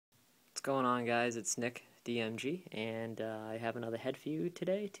What's going on, guys? It's Nick, DMG, and I have another head for you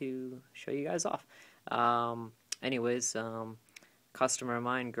today to show you guys off. Anyways, customer of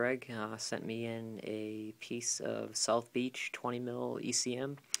mine, Greg, sent me in a piece of South Beach 20mm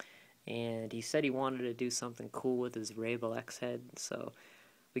ECM, and he said he wanted to do something cool with his RABIL X head, so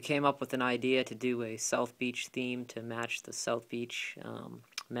we came up with an idea to do a South Beach theme to match the South Beach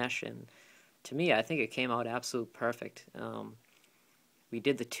mesh, and to me, I think it came out absolute perfect. We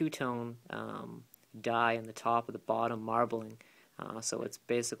did the two-tone dye in the top of the bottom marbling, so it's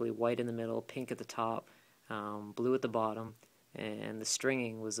basically white in the middle, pink at the top, blue at the bottom, and the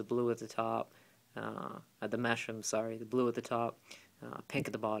stringing was the blue at the top, the mesh, I'm sorry, the blue at the top, pink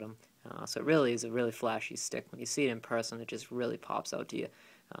at the bottom. So it really is a really flashy stick. When you see it in person, it just really pops out to you.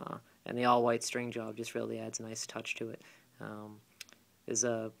 And the all-white string job just really adds a nice touch to it. There's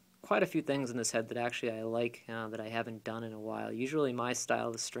quite a few things in this head that actually I like that I haven't done in a while. Usually my style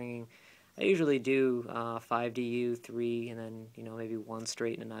of stringing, I usually do 5DU, 3, and then maybe 1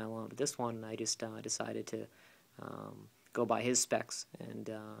 straight and a nylon. But this one I just decided to go by his specs and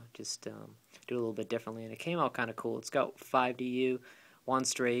just do it a little bit differently, and it came out kind of cool. It's got 5DU, 1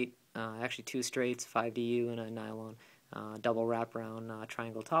 straight, actually 2 straights, 5DU, and a nylon double wraparound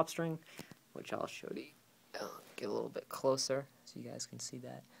triangle top string, which I'll show you. Get a little bit closer so you guys can see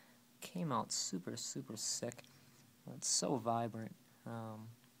that. Came out super sick. It's so vibrant.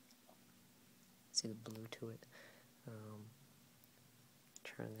 See the blue to it.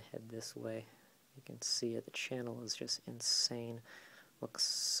 Turn the head this way. You can see it. The channel is just insane. Looks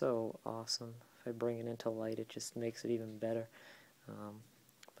so awesome. If I bring it into light, it just makes it even better.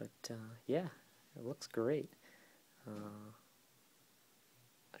 Yeah, it looks great. I'll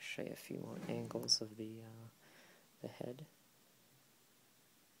show you a few more angles of the head.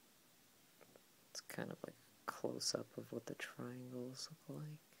 It's kind of like a close-up of what the triangles look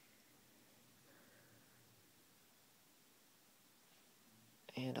like.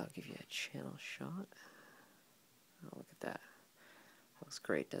 And I'll give you a channel shot. Oh, look at that. Looks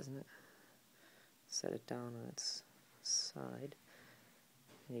great, doesn't it? Set it down on its side.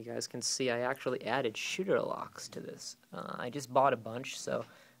 And you guys can see I actually added shooter locks to this. I just bought a bunch, so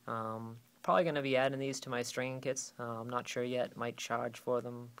probably going to be adding these to my stringing kits. I'm not sure yet. Might charge for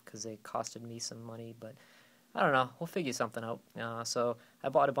them because they costed me some money, but I don't know. We'll figure something out. So I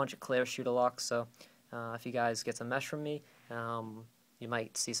bought a bunch of clear shooter locks, so if you guys get some mesh from me, you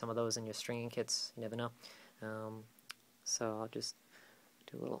might see some of those in your stringing kits. You never know. So I'll just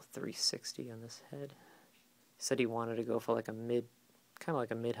do a little 360 on this head. He said he wanted to go for like a kind of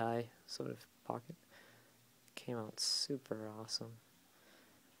like a mid-high sort of pocket. Came out super awesome.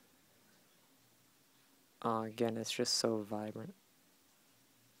 Again, it's just so vibrant.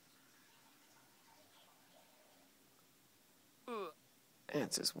 And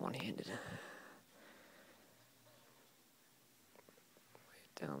it's just one-handed.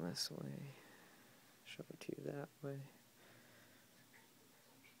 Down this way. Show it to you that way.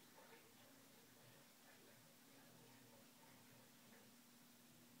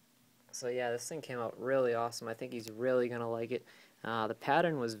 So yeah, this thing came out really awesome. I think he's really going to like it. The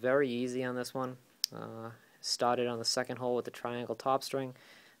pattern was very easy on this one. Started on the second hole with the triangle top string.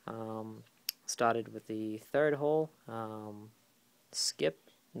 Started with the third hole. Skip,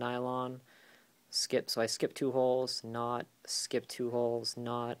 nylon, skip. So I skipped 2 holes, knot, skipped 2 holes,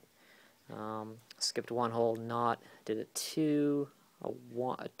 knot, skipped 1 hole, knot, did a 2, a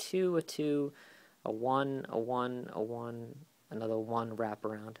 1, a 2, a 2, a 1, a 1, a 1, another 1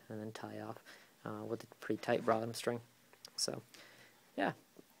 wraparound, and then tie off with a pretty tight bottom string. So, yeah,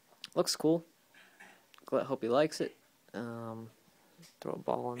 looks cool. Hope he likes it. Throw a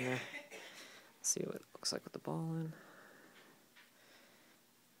ball in there. See what it looks like with the ball in.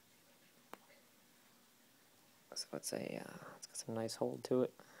 So it's got some nice hold to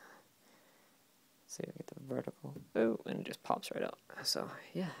it. See if I get the vertical. Oh, and it just pops right out. So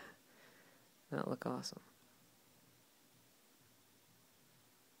yeah, that'll look awesome.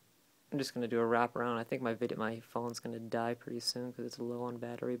 I'm just going to do a wraparound. I think my phone's going to die pretty soon because it's low on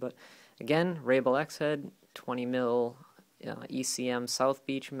battery. But again, RABIL X head, 20mm ECM South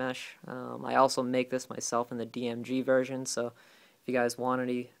Beach mesh. I also make this myself in the DMG version, so if you guys want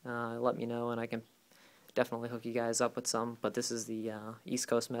any, let me know and I can definitely hook you guys up with some. But this is the East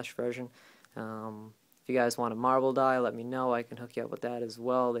Coast mesh version. If you guys want a marble dye, let me know. I can hook you up with that as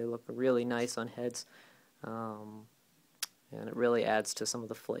well. They look really nice on heads. And it really adds to some of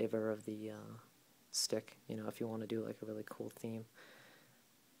the flavor of the stick, if you want to do like a really cool theme.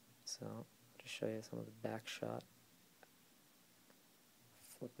 So, just show you some of the back shot.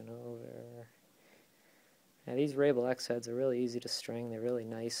 Flipping over. Now these RABIL X heads are really easy to string. They're really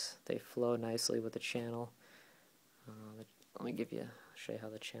nice. They flow nicely with the channel. Let me show you how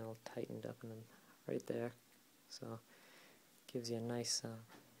the channel tightened up and then right there. So gives you a nice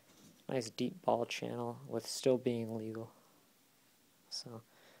deep ball channel with still being legal. So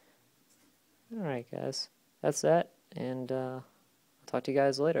alright guys, that's that, and I'll talk to you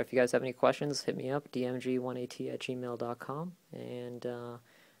guys later. If you guys have any questions, hit me up, DMG18T@gmail.com, and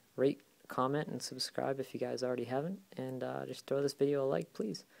rate, comment, and subscribe if you guys already haven't, and just throw this video a like,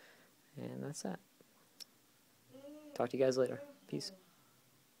 please. And that's that. Talk to you guys later. Peace.